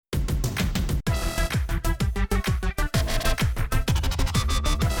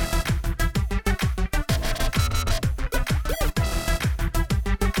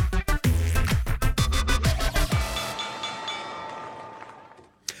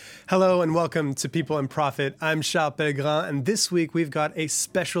Hello and welcome to People and Profit. I'm Charles Pellegrin, and this week we've got a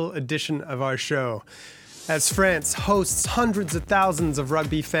special edition of our show. As France hosts hundreds of thousands of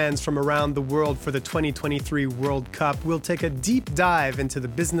rugby fans from around the world for the 2023 World Cup, we'll take a deep dive into the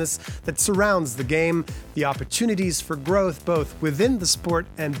business that surrounds the game, the opportunities for growth both within the sport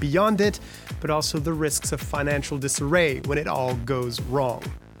and beyond it, but also the risks of financial disarray when it all goes wrong.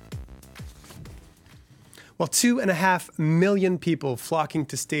 Well, 2.5 million people flocking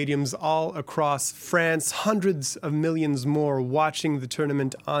to stadiums all across France, hundreds of millions more watching the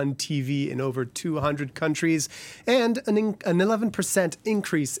tournament on TV in over 200 countries, and an 11%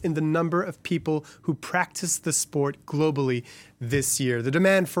 increase in the number of people who practice the sport globally this year. The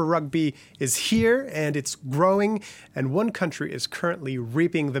demand for rugby is here and it's growing, and one country is currently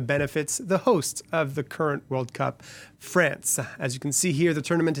reaping the benefits, the host of the current World Cup, France. As you can see here, the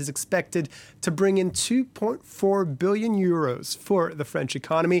tournament is expected to bring in 2.4 billion euros for the French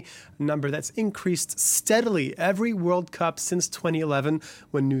economy, a number that's increased steadily every World Cup since 2011,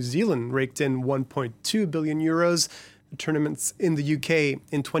 when New Zealand raked in 1.2 billion euros. Tournaments in the UK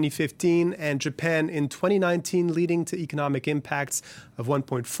in 2015 and Japan in 2019, leading to economic impacts of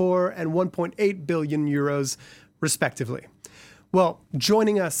 1.4 and 1.8 billion euros, respectively. Well,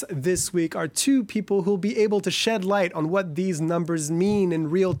 joining us this week are two people who'll be able to shed light on what these numbers mean in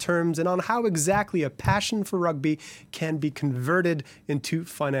real terms and on how exactly a passion for rugby can be converted into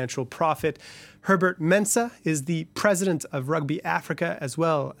financial profit. Herbert Mensah is the president of Rugby Africa as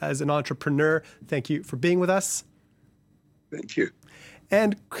well as an entrepreneur. Thank you for being with us. Thank you.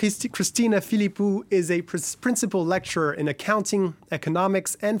 And Christina Philippou is a principal lecturer in accounting,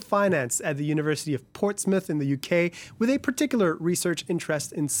 economics, and finance at the University of Portsmouth in the UK, with a particular research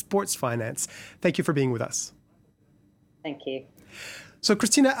interest in sports finance. Thank you for being with us. Thank you. So,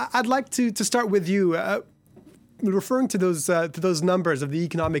 Christina, I'd like to start with you. Referring to those numbers of the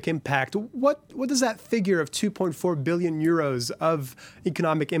economic impact, what does that figure of 2.4 billion euros of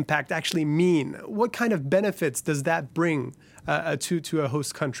economic impact actually mean? What kind of benefits does that bring to a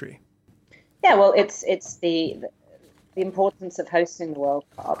host country? Yeah, well, it's the importance of hosting the World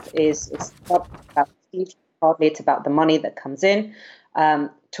Cup it's not about prestige, partly it's about the money that comes in.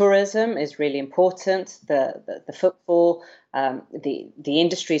 Tourism is really important. The football, the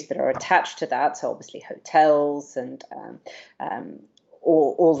industries that are attached to that. So obviously hotels and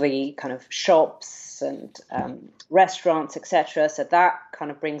all the kind of shops and restaurants, etc. So that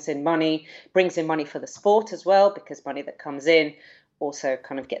kind of brings in money for the sport as well, because money that comes in also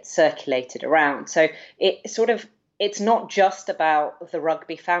kind of gets circulated around. So it's not just about the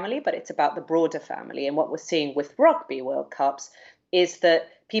rugby family, but it's about the broader family. And what we're seeing with Rugby World Cups is that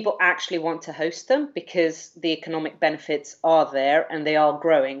people actually want to host them because the economic benefits are there and they are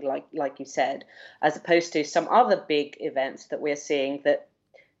growing, like you said, as opposed to some other big events that we're seeing that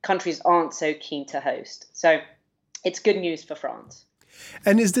countries aren't so keen to host. So it's good news for France.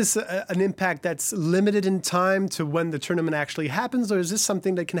 And is this an impact that's limited in time to when the tournament actually happens, or is this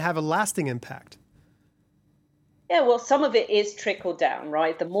something that can have a lasting impact? Yeah, well, some of it is trickled down,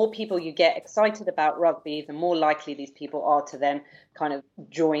 right? The more people you get excited about rugby, the more likely these people are to then kind of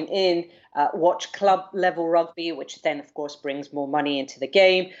join in, watch club level rugby, which then, of course, brings more money into the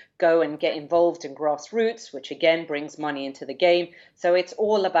game, go and get involved in grassroots, which again brings money into the game. So it's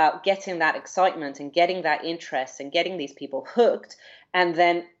all about getting that excitement and getting that interest and getting these people hooked, and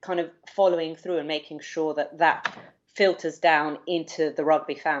then kind of following through and making sure that filters down into the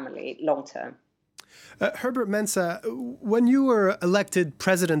rugby family long term. Herbert Mensah, when you were elected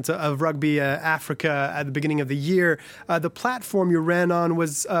president of Rugby Africa at the beginning of the year, the platform you ran on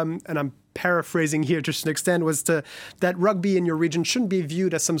was, and I'm paraphrasing here to an extent, was that rugby in your region shouldn't be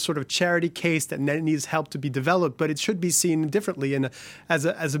viewed as some sort of charity case that needs help to be developed, but it should be seen differently as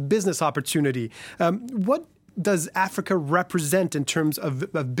a business opportunity. What does Africa represent in terms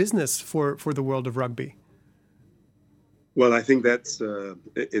of business for the world of rugby? Well, I think that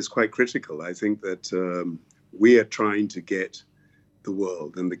is quite critical. I think that we are trying to get the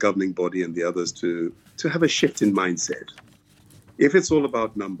world and the governing body and the others to have a shift in mindset. If it's all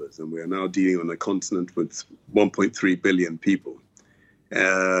about numbers, and we are now dealing on a continent with 1.3 billion people,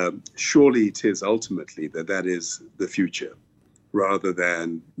 surely it is ultimately that is the future rather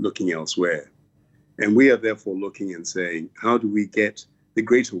than looking elsewhere. And we are therefore looking and saying, how do we get the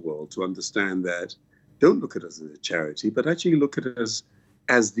greater world to understand that don't look at us as a charity, but actually look at us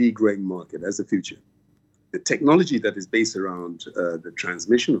as the growing market, as the future. The technology that is based around the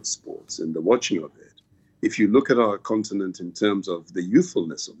transmission of sports and the watching of it, if you look at our continent in terms of the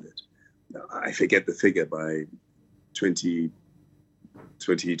youthfulness of it, I forget the figure, by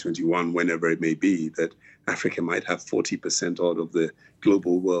 2021, whenever it may be, that Africa might have 40% out of the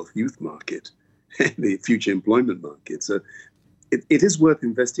global wealth youth market, the future employment market. So it is worth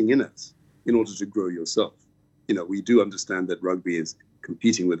investing in us in order to grow yourself. We do understand that rugby is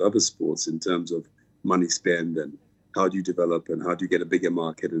competing with other sports in terms of money spent and how do you develop and how do you get a bigger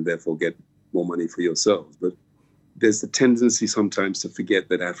market and therefore get more money for yourselves. But there's the tendency sometimes to forget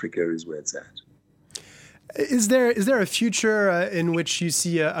that Africa is where it's at. Is there a future in which you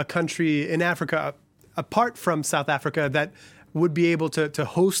see a country in Africa, apart from South Africa, that would be able to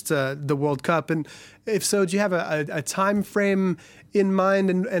host the World Cup? And if so, do you have a time frame in mind,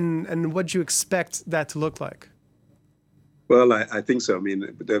 and what do you expect that to look like? Well, I think so. I mean,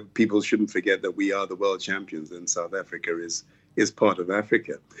 people shouldn't forget that we are the world champions, and South Africa is part of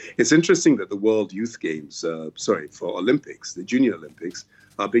Africa. It's interesting that the World Youth Games, for Olympics, the Junior Olympics,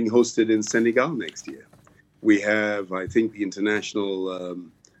 are being hosted in Senegal next year. We have, I think, the international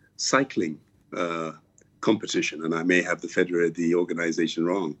cycling competition, and I may have the organization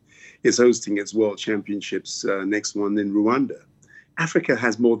wrong, is hosting its World Championships next one in Rwanda. Africa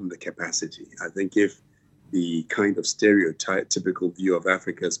has more than the capacity. I think if the kind of stereotypical view of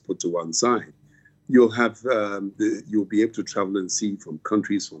Africa is put to one side, you'll be able to travel and see from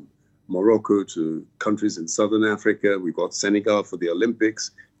countries from Morocco to countries in Southern Africa. We've got Senegal for the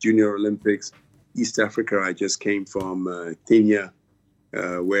Olympics, Junior Olympics. East Africa, I just came from Kenya,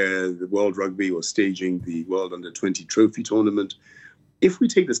 where the World Rugby was staging the World Under-20 Trophy Tournament. If we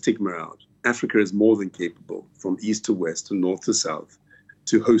take the stigma out, Africa is more than capable, from east to west and north to south,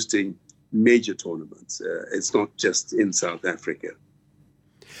 to hosting major tournaments. It's not just in South Africa.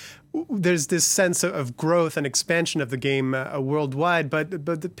 There's this sense of growth and expansion of the game worldwide, but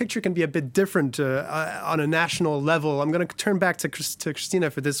the picture can be a bit different on a national level. I'm going to turn back to Christina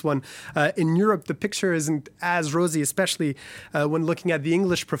for this one. In Europe, the picture isn't as rosy, especially when looking at the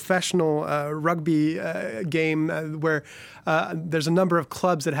English professional rugby game, where there's a number of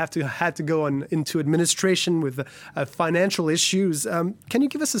clubs that had to go into administration with financial issues. Can you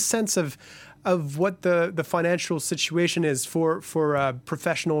give us a sense of what the financial situation is for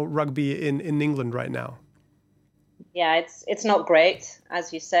professional rugby in England right now? Yeah, it's not great.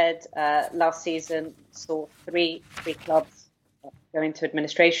 As you said, last season saw three clubs go into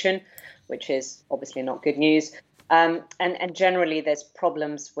administration, which is obviously not good news. And generally there's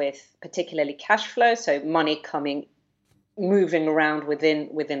problems with particularly cash flow, so money moving around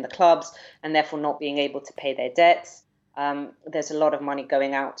within the clubs and therefore not being able to pay their debts. There's a lot of money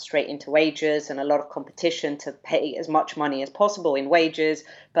going out straight into wages and a lot of competition to pay as much money as possible in wages,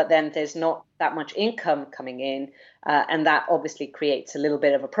 but then there's not that much income coming in, and that obviously creates a little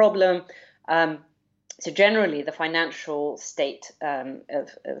bit of a problem. So generally, the financial state of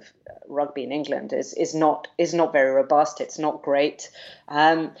rugby in England is not very robust. It's not great.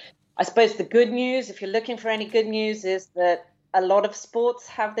 I suppose the good news, if you're looking for any good news, is that a lot of sports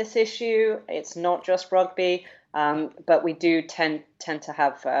have this issue. It's not just rugby. But we do tend to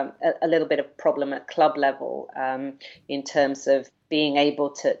have a little bit of problem at club level in terms of being able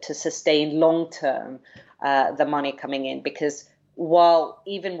to sustain long-term the money coming in, because while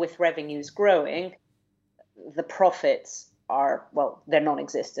even with revenues growing, the profits they're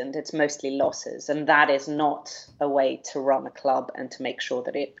non-existent. It's mostly losses, and that is not a way to run a club and to make sure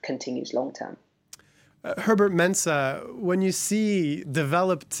that it continues long-term. Herbert Mensah, when you see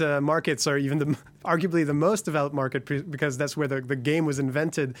developed markets, or even arguably the most developed market, because that's where the game was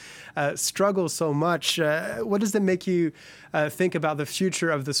invented, struggle so much, what does that make you think about the future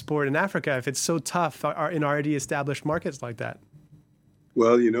of the sport in Africa if it's so tough in already established markets like that?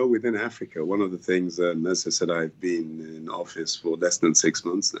 Well, within Africa, one of the things, and as I said, I've been in office for less than 6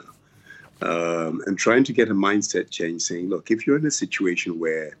 months now, and trying to get a mindset change, saying, look, if you're in a situation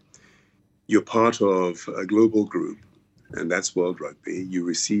where you're part of a global group, and that's World Rugby. You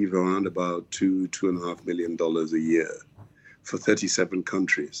receive around about $2.5 million a year for 37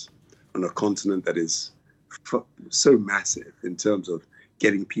 countries on a continent that is so massive in terms of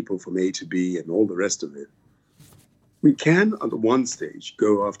getting people from A to B and all the rest of it. We can, at one stage,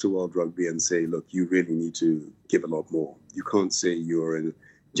 go after World Rugby and say, look, you really need to give a lot more. You can't say you're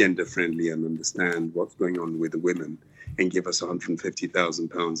gender-friendly and understand what's going on with the women and give us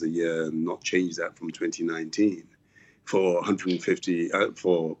 £150,000 a year and not change that from 2019 for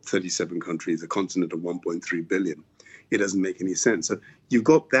 37 countries, a continent of 1.3 billion. It doesn't make any sense. So you've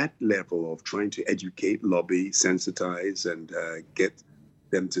got that level of trying to educate, lobby, sensitize, and get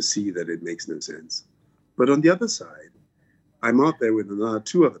them to see that it makes no sense. But on the other side, I'm out there with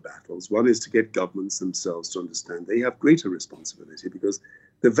two other battles. One is to get governments themselves to understand they have greater responsibility, because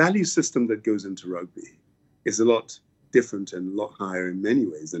the value system that goes into rugby is a lot different and a lot higher in many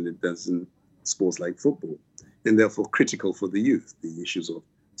ways than it does in sports like football, and therefore critical for the youth, the issues of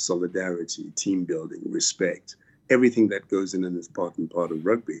solidarity, team building, respect, everything that goes in and is part and part of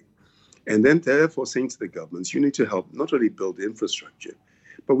rugby. And then therefore saying to the governments, you need to help not only build the infrastructure,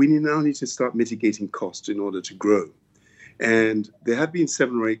 but we now need to start mitigating costs in order to grow. And there have been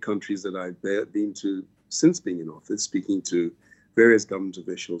 7 or 8 countries that I've been to since being in office, speaking to various government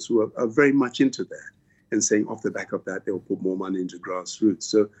officials who are very much into that and saying off the back of that, they'll put more money into grassroots.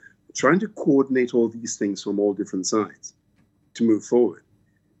 So trying to coordinate all these things from all different sides to move forward.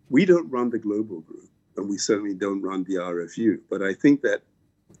 We don't run the global group, and we certainly don't run the RFU. But I think that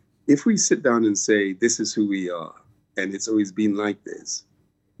if we sit down and say, this is who we are, and it's always been like this,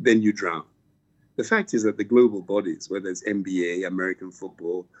 then you drown. The fact is that the global bodies, whether it's NBA, American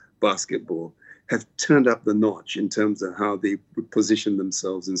football, basketball, have turned up the notch in terms of how they position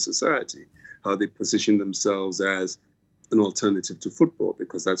themselves in society, how they position themselves as an alternative to football,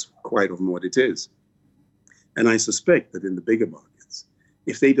 because that's quite often what it is. And I suspect that in the bigger markets,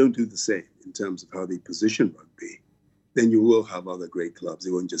 if they don't do the same in terms of how they position rugby, then you will have other great clubs.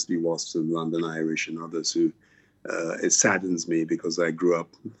 It won't just be Wasps and London Irish and others who, it saddens me because I grew up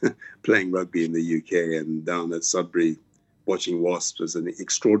playing rugby in the UK and down at Sudbury watching Wasps as an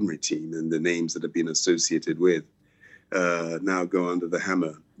extraordinary team, and the names that have been associated with now go under the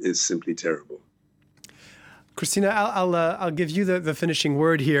hammer is simply terrible. Christina, I'll give you the finishing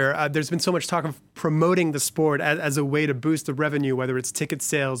word here. There's been so much talk of promoting the sport as a way to boost the revenue, whether it's ticket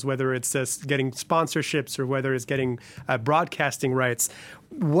sales, whether it's getting sponsorships, or whether it's getting broadcasting rights.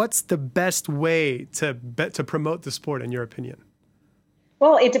 What's the best way to promote the sport, in your opinion?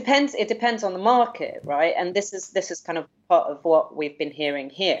 Well, it depends. It depends on the market, right? And this is kind of part of what we've been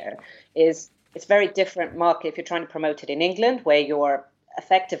hearing here. Is it's a very different market if you're trying to promote it in England, where you're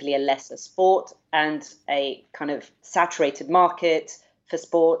effectively a lesser sport and a kind of saturated market for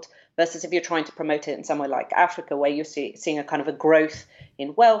sport, versus if you're trying to promote it in somewhere like Africa, where you're seeing a kind of a growth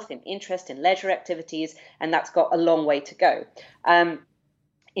in wealth, in interest, in leisure activities, and that's got a long way to go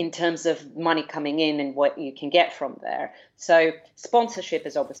in terms of money coming in and what you can get from there. So sponsorship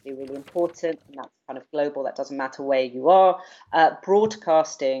is obviously really important, and that's kind of global. That doesn't matter where you are.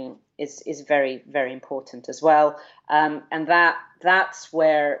 Broadcasting is very, very important as well. And that's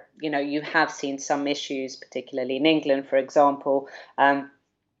where, you have seen some issues, particularly in England, for example,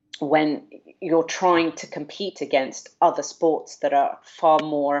 when you're trying to compete against other sports that are far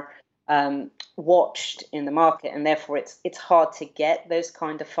more watched in the market, and therefore it's hard to get those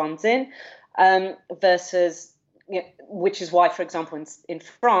kind of funds in, versus, which is why, for example, in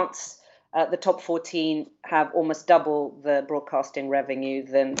France, the top 14 have almost double the broadcasting revenue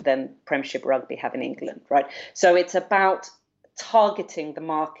than Premiership Rugby have in England, right? So it's about targeting the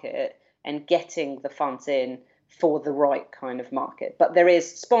market and getting the funds in for the right kind of market. But there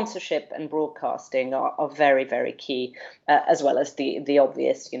is sponsorship and broadcasting are very, very key, as well as the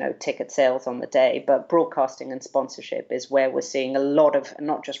obvious, ticket sales on the day. But broadcasting and sponsorship is where we're seeing a lot of,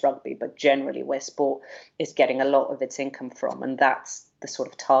 not just rugby, but generally where sport is getting a lot of its income from. And that's the sort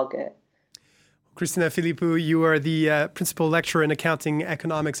of target. Christina Philippou, you are the principal lecturer in accounting,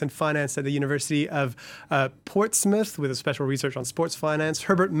 economics, and finance at the University of Portsmouth with a special research on sports finance.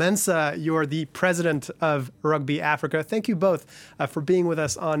 Herbert Mensah, you are the president of Rugby Africa. Thank you both for being with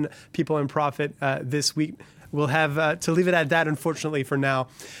us on People and Profit this week. We'll have to leave it at that, unfortunately, for now.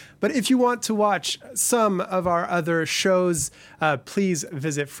 But if you want to watch some of our other shows, please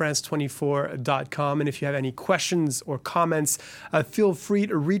visit France24.com. And if you have any questions or comments, feel free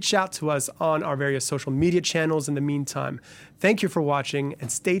to reach out to us on our various social media channels. In the meantime, thank you for watching and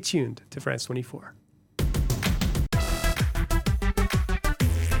stay tuned to France 24.